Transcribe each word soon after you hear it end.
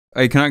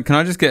Hey, can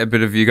I just get a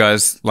bit of you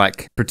guys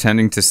like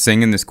pretending to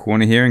sing in this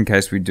corner here in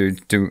case we do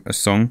a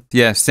song?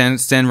 Yeah, stand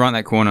right in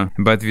that corner,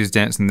 and both of you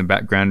dance in the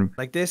background.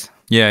 Like this?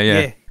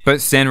 Yeah. But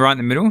stand right in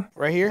the middle.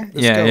 Right here?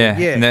 Let's yeah, go.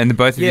 yeah. And then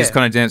both of you just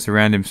kind of dance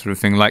around him, sort of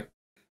thing. Like,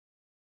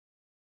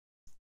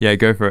 yeah,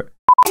 go for it.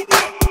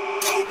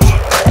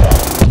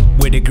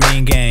 We're the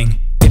Green Gang.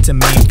 It's a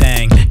mean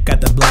thing. Got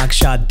the block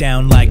shot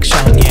down like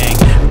Sean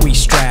Yang. We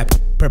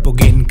strapped, purple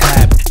getting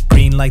clapped.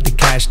 Green like the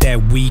cash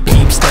that we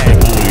keep stacked.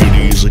 Boy,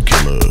 he's a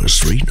killer,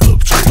 straight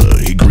up thriller.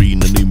 He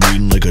green and he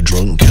mean like a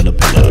drunk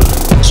caterpillar.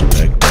 So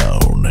back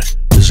down,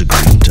 this a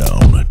green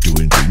town.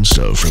 Doing green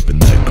stuff,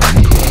 repping that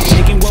green crown.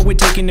 Taking what we're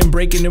taking and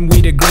breaking them,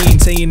 we the green.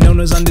 Saying no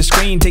nos on the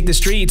screen, take the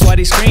streets, why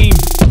they scream?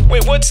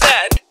 Wait, what's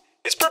that?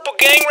 Is Purple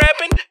Gang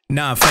rapping?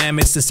 Nah fam,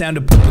 it's the sound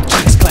of purple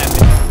cheeks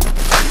clapping.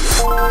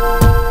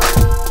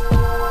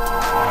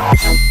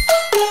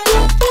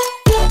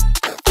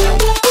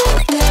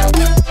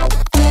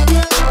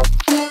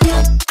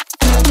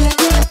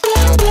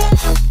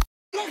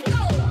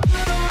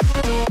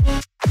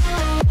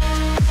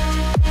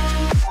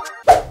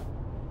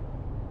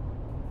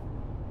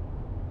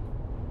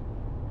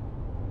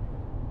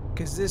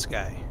 Cause this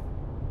guy.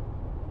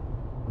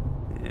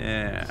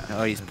 Yeah.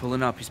 Oh, he's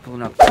pulling up. He's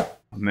pulling up.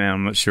 Oh, man,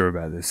 I'm not sure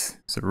about this.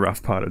 It's a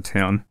rough part of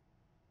town.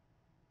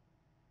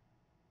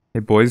 Hey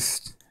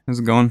boys, how's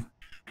it going?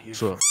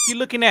 What you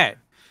looking at?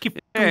 Keep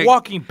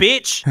walking,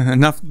 bitch.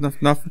 Enough.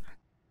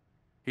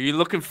 Who you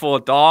looking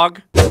for,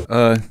 dog?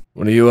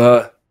 What are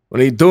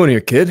you doing here,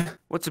 kid?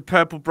 What's a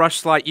purple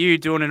brush like you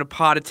doing in a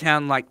part of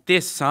town like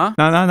this, huh?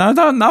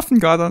 No, nothing,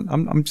 guys.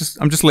 I'm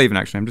just leaving.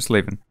 Actually, I'm just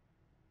leaving.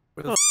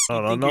 No,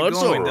 it's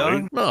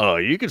alright. No,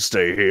 you can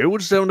stay here. We're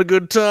just having a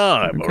good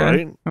time, Okay.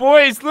 alright?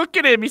 Boys, look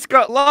at him. He's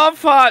got love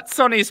hearts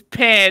on his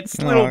pants,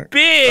 little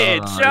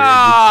bitch.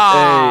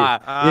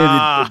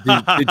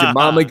 Did your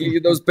mama give you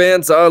those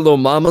pants? Our little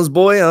mama's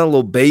boy, our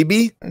little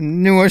baby. I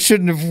knew I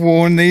shouldn't have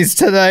worn these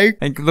today.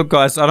 Hey, look,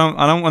 guys, I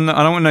don't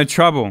want no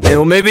trouble. Hey,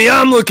 well, maybe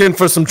I'm looking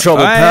for some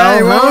trouble, pal.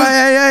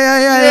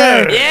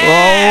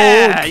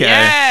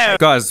 Okay.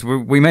 Guys,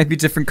 we may be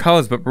different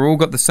colors, but we're all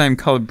got the same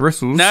colored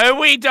bristles. No,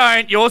 we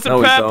don't. Yours are No,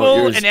 we don't. purple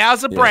Yours- and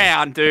ours are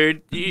brown,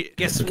 dude.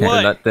 Guess Okay,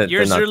 what? they're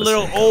Yours not are a the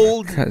little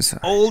same.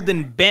 old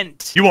and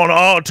bent. You want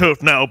all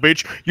tough now,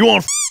 bitch? You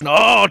want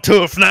all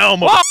tough now,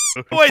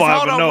 motherfucker? Boys, If I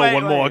hold ever on, know wait,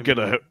 one more, I wait. get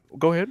a...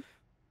 Go ahead.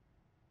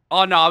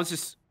 Oh no, I was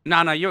just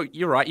no.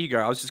 You're right. You go.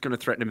 I was just gonna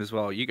threaten him as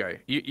well. You go.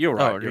 You're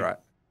right. You're right.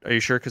 Are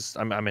you sure? Because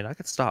I mean, I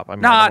could stop. I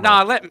mean,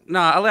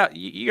 Allow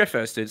you go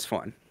first, dude. It's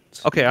fine.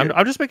 Okay,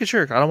 I'm just making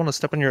sure. I don't want to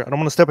step on your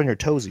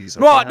toesies.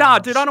 Okay? Right, nah,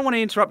 dude. I don't want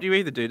to interrupt you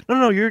either, dude.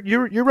 No,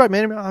 you're right,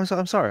 man.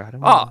 I'm sorry. I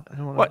don't Oh,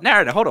 wanna... what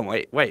narrator? Hold on,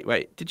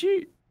 wait. Did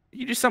you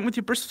do something with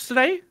your bristles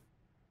today?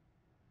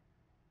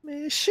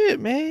 Man, shit,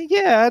 man.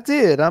 Yeah, I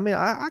did. I mean,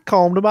 I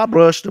combed them. I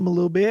brushed them a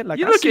little bit. Like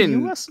You're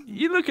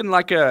looking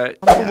like a.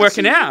 Yeah, I've been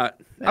working out.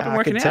 I've been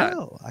working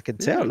out. I can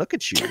tell. Look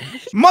at you.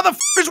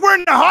 Motherfuckers, we're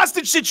in a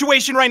hostage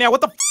situation right now.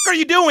 What the fuck are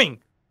you doing?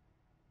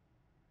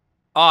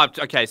 Oh,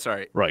 okay.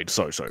 Sorry. Right.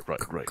 Sorry. Sorry.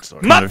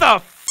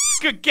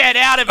 Motherfucker, get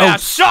out of our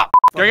shop.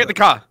 Go get the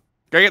car.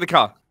 Go get the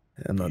car.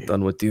 I'm not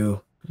done with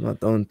you. I'm not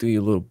done with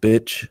you little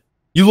bitch.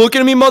 You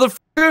looking at me,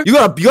 motherfucker?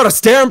 You got a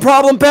staring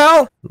problem,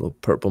 pal? Little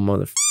purple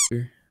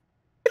motherfucker.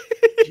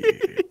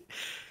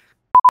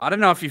 I don't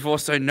know if you've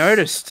also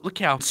noticed. Look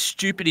how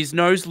stupid his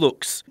nose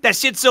looks. That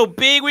shit's so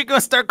big, we're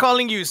gonna start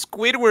calling you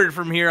Squidward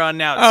from here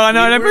on out. Oh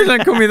no, everyone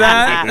don't call me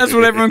that. That's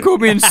what everyone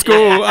called me in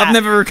school. I've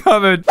never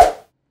recovered.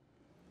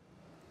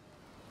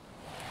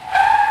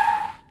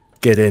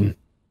 Get in.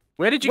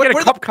 Where did you get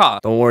a cop car?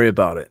 Don't worry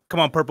about it. Come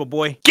on, purple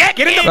boy. Get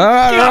in the All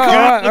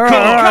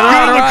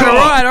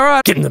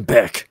right. Get in the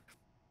back.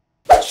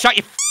 Shut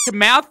your f***ing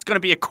mouth. It's gonna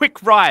be a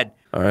quick ride.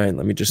 All right,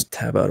 let me just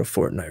tab out of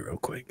Fortnite real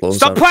quick.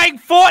 Stop playing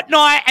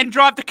Fortnite and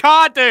drive the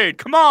car, dude.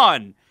 Come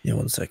on. Yeah,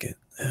 1 second.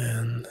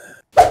 And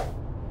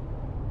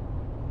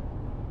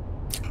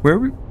Where are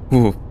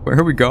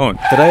we going?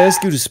 did I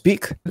ask you to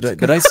speak?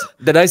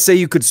 Did I say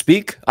you could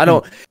speak? I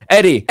don't.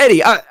 Eddie,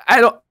 I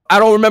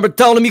don't remember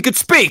telling him you could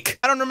speak.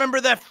 I don't remember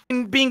that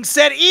f***ing being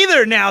said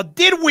either now,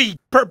 did we,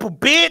 purple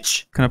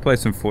bitch? Can I play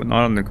some Fortnite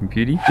on the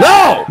computer?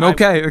 No!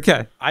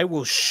 Okay. I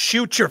will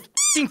shoot your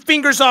f***ing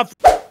fingers off.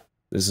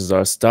 This is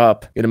our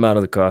stop. Get him out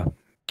of the car.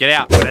 Get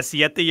out. Ahora sí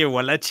ya te llevó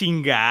a la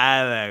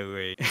chingada,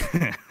 güey.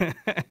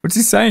 What's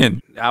he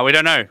saying? We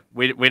don't know.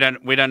 We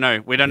don't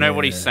know. We don't know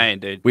what he's saying,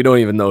 dude. We don't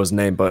even know his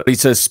name, but he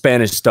says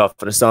Spanish stuff,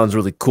 but it sounds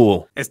really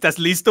cool. ¿Estás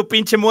listo,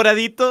 pinche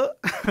moradito?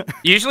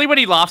 Usually when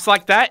he laughs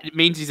like that, it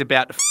means he's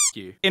about to f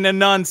you. In a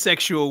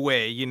non-sexual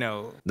way, you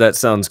know. That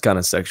sounds kind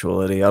of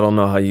sexual, Eddie. I don't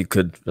know how you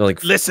could,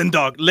 like... Listen,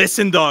 dog.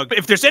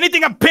 If there's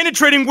anything I'm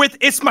penetrating with,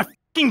 it's my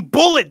f***ing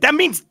bullet. That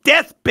means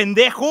death,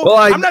 pendejo. Well,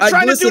 I'm not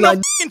trying to do no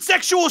f***ing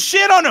sexual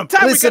shit on him.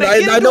 Listen,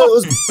 I know it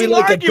was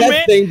like a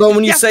death thing, but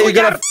when you say you're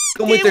gonna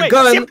come with your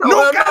gun. I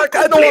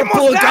don't want to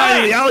pull a guy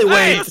in the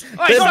alleyway.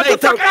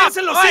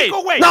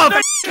 No,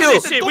 fuck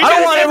you. I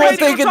don't want everyone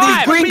thinking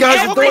these green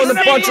guys are throwing the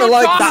punch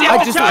like that.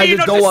 I just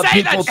don't want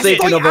people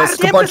thinking of us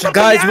a bunch of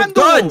guys with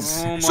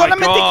guns.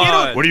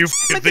 Where do you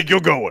think you're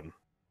going?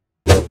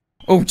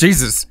 Oh,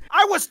 Jesus.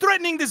 I was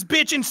threatening this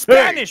bitch in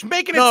Spanish,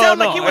 making it sound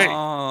like he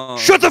was...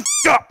 Shut the f***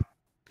 up!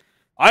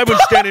 I've been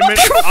standing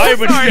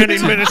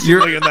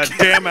menacingly in that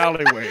damn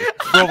alleyway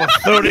for over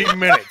 30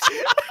 minutes.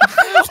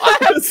 I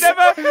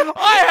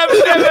have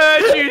never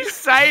heard you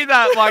say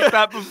that like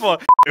that before.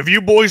 If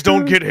you boys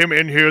don't get him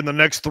in here in the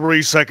next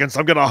 3 seconds,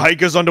 I'm gonna hike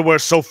his underwear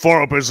so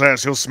far up his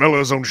ass he'll smell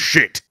his own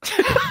shit.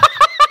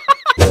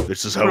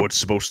 This is how it's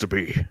supposed to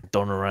be.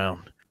 Done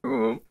around.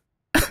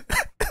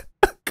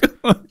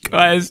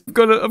 Guys, I've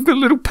got a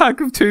little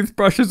pack of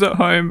toothbrushes at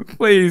home.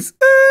 Please.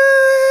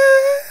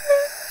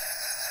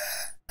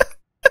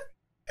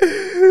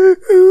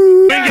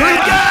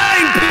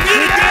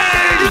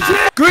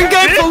 Green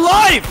game for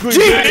life!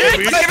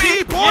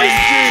 GG, boys!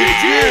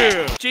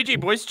 GG,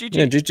 boys, GG.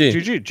 Yeah, GG.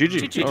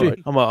 GG. All right.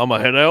 I'm a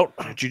head out.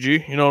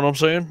 GG. You know what I'm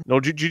saying? No,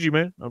 GG,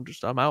 man.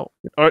 I'm out.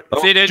 All right.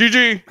 See you, dude.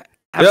 GG.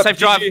 Have a safe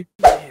drive.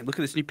 Man, look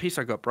at this new piece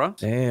I got, bro.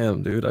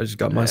 Damn, dude. I just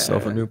got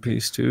myself a new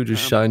piece, too.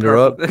 Just shined her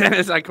up.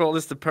 As I call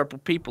this the purple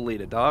people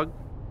eater, dog.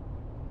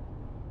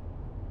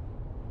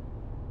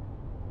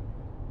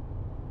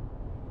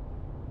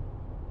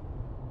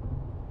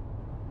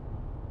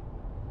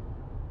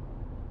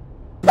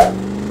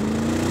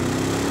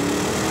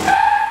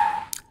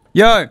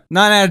 Yo,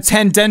 9 out of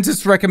 10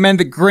 dentists recommend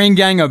the Green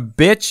Gang are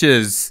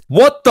bitches.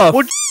 What the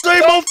What'd you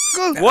say,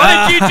 motherfucker?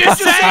 What did you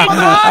just say,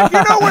 dog?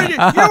 You know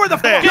where the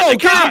fuck... Yo,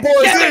 get the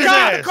boys in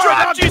there!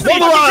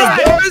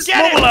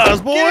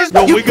 Mobilize, boys!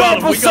 Yo, we got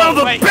him. Oh,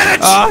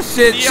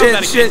 shit.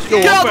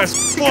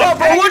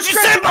 What'd you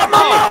say about my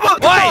mama?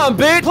 Come on,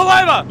 bitch! Pull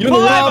over! You're in the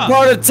wrong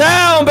part of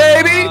town,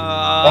 baby!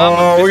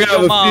 We're gonna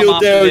have a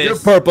field day with your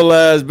purple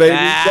ass, baby.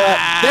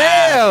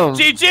 Damn!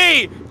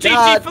 GG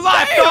for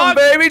life, dog!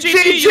 Baby!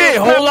 GG!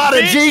 Whole lot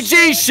of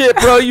GG shit,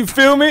 bro. You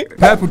feel me?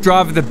 Purple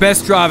driver, the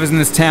best drivers in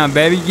this town,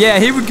 baby. Yeah,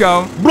 here we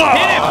go.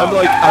 I'm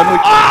like,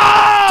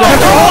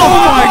 Oh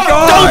my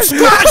god! don't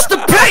scratch the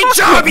paint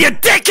job, you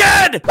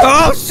dickhead!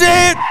 Oh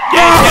shit!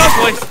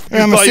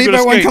 Yeah, my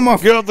seatbelt won't come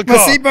off. Get out the car.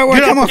 My seatbelt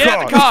won't come off. Get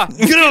out the car!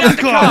 Get out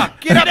the car.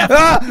 Get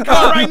out the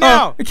car right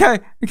now! Okay.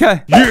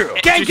 Yeah.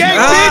 Gang,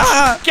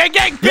 bitch!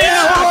 Gang,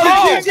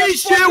 bitch! GG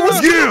shit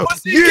was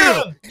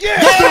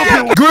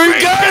Green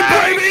gang,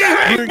 baby!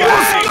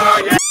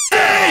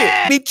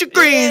 Meet your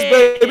greens,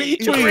 baby!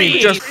 Eat your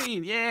greens.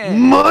 Green, yeah.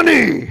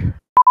 Money.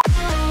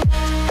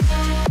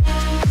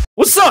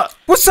 What's up?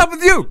 What's up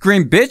with you,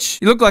 green bitch?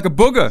 You look like a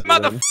booger.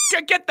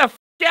 Motherfucker, get the f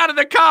out of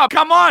the car!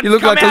 Come on! You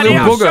look come like a out little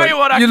here. I'll booger. show you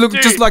what I You can look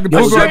do. just like a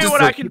I'll booger. show I you just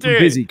what I can do.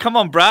 busy. Come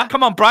on, bruh.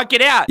 Come on, bruh.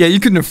 Get out. Yeah, you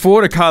couldn't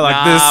afford a car like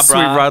Nah, this, sweet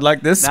bruh. ride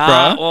like this, Nah.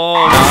 bruh.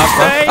 Oh,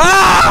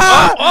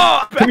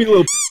 bruh. Come here,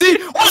 little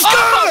What's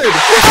good?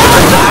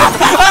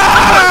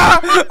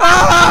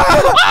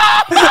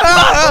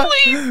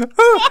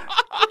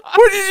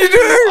 What did you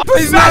do?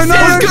 Please, no.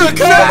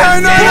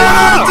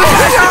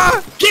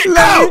 Get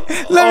out!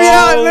 Let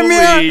me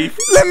out.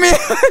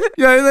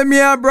 Yo, let me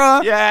out,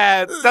 bro.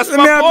 Yeah, that's Let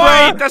my me out,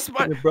 boy. bro. That's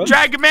my.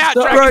 Drag him out.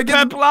 Drag Bro, his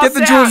purple ass get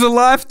the jewels out. of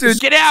life, dude.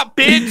 Get out,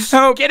 bitch.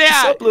 Help. Get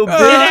out. little Get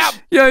bitch? out.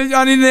 Yo,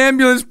 I need an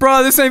ambulance,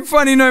 bro. This ain't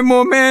funny no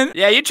more, man.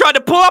 Yeah, you tried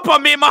to pull up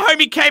on me and my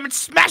homie came and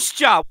smashed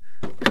you.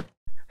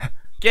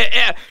 Get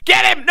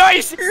him! No,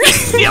 he's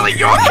stealing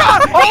your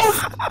car! Oh,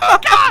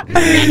 God!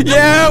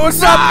 Yeah,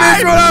 what's up,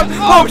 bitch? What up?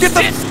 Oh, get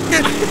out!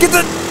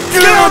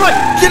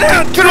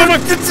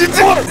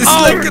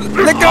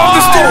 Let go of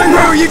the steering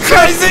wheel, you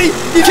crazy!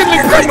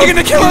 You're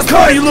gonna kill us,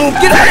 bro! You little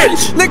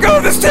bitch! Let go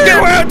of the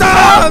steering wheel,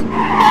 dog!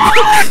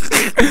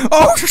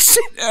 Oh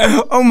shit!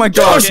 Oh my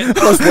gosh! Josh,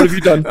 what have you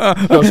done?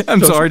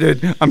 I'm sorry,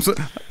 dude. I'm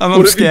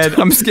scared.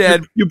 I'm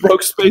scared. You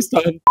broke space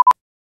time.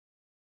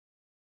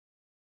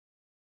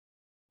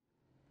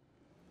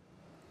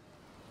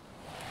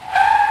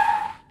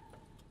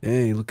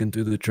 Hey, you looking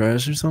through the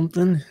trash or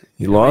something?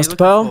 You lost,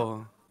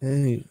 pal?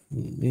 Hey,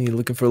 you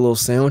looking for a little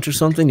sandwich or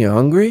something? You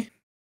hungry?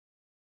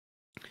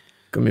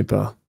 Come here,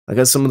 pal. I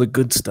got some of the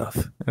good stuff.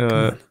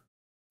 Yeah.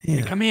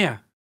 Come here,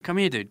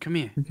 dude. Come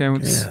here. Okay,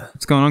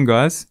 what's going on,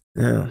 guys?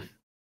 Yeah.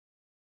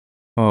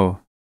 Oh.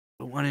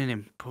 Put one in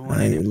him.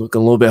 Hey, you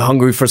looking a little bit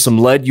hungry for some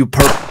lead, you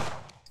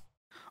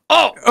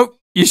Oh!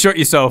 You shot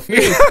yourself.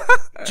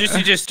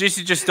 Juicy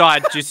just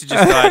died. Juicy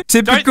just died.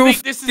 Typical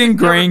f***ing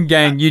green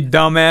gang, you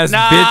dumbass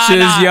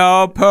bitches,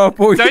 yo,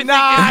 purple. Can't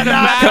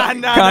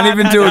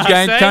even do it,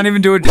 gang. Can't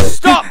even do it.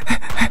 Stop!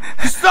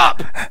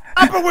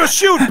 Up or we'll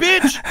shoot,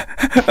 bitch!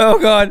 Oh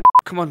god.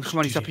 Come on,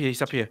 he's up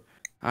here.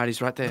 Alright,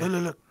 he's right there.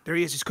 Look, there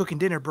he is. He's cooking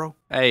dinner, bro.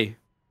 Hey,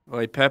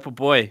 purple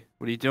boy,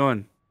 what are you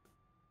doing?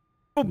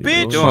 Oh,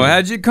 bitch! Oh,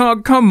 how'd you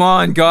come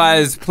on,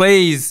 guys,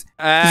 please.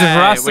 He's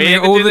harassing me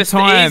all the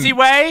time. The easy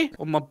way,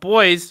 or my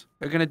boys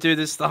are gonna do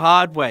this the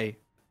hard way.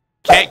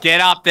 Get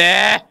up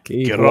there.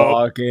 Keep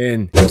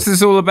walking. What's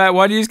this all about?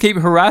 Why do you just keep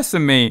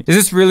harassing me? Is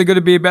this really going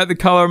to be about the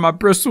color of my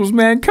bristles,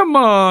 man? Come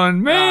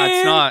on, man. No,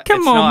 it's not.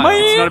 Come on,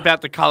 man. It's not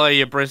about the color of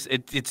your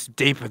bristles. It's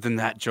deeper than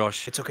that,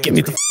 Josh. It's okay. Give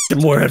me the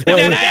f***ing word.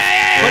 Relax.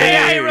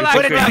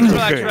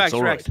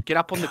 Get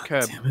up on the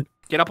curb.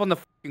 Get up on the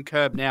fucking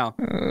curb now.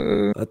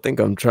 I think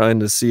I'm trying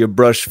to see a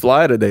brush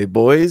fly today,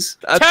 boys.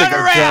 I'm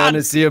trying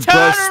to see a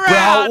brush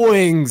sprout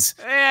wings.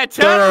 Yeah,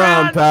 turn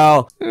around,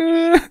 pal.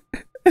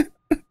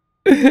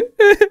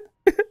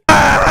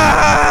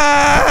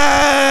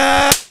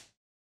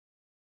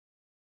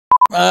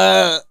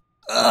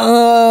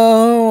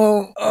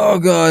 Oh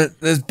God,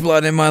 there's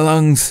blood in my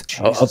lungs.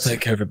 I'll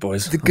take care of it,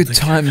 boys. The good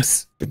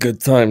times. The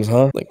good times,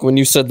 huh? Like when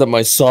you said that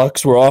my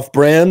socks were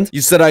off-brand?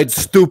 You said I had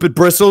stupid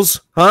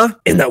bristles, huh?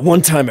 And that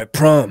one time at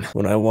prom,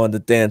 when I wanted to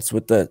dance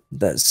with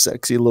that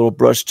sexy little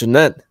brush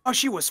Jeanette. Oh,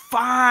 she was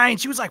fine.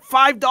 She was like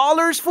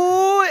 $5,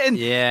 fool. And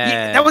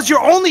yeah, that was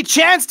your only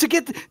chance to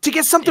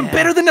get something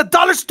better than a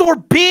dollar store,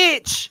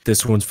 bitch.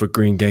 This one's for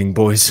Green Gang,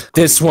 boys.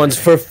 This one's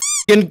for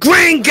f***ing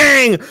Green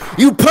Gang,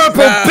 you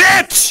purple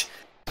bitch!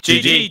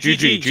 GG.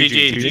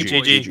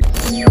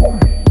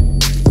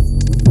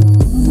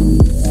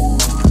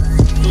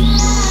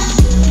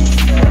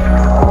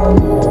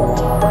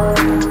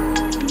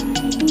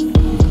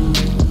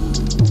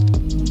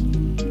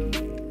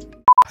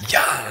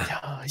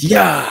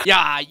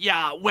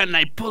 Yeah. When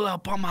they pull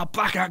up on my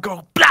block, I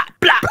go blah,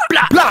 blah,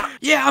 blah, blah.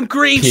 Yeah, I'm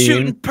green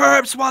shooting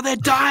perps while they're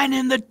dying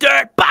in the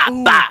dirt. Blah,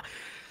 blah.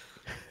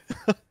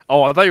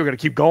 Oh, I thought you were gonna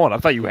keep going. I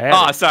thought you had.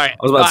 Oh, sorry. I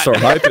was about to start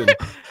hyping.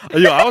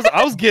 Yo,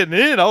 I was getting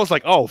in. I was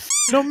like, oh,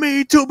 no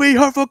me to be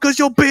hurtful because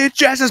your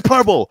bitch ass is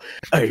purple.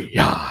 Hey,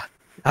 yeah.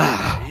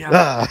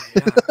 Wow.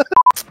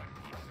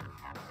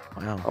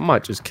 I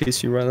might just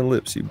kiss you right on the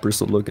lips, you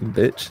bristle-looking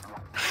bitch.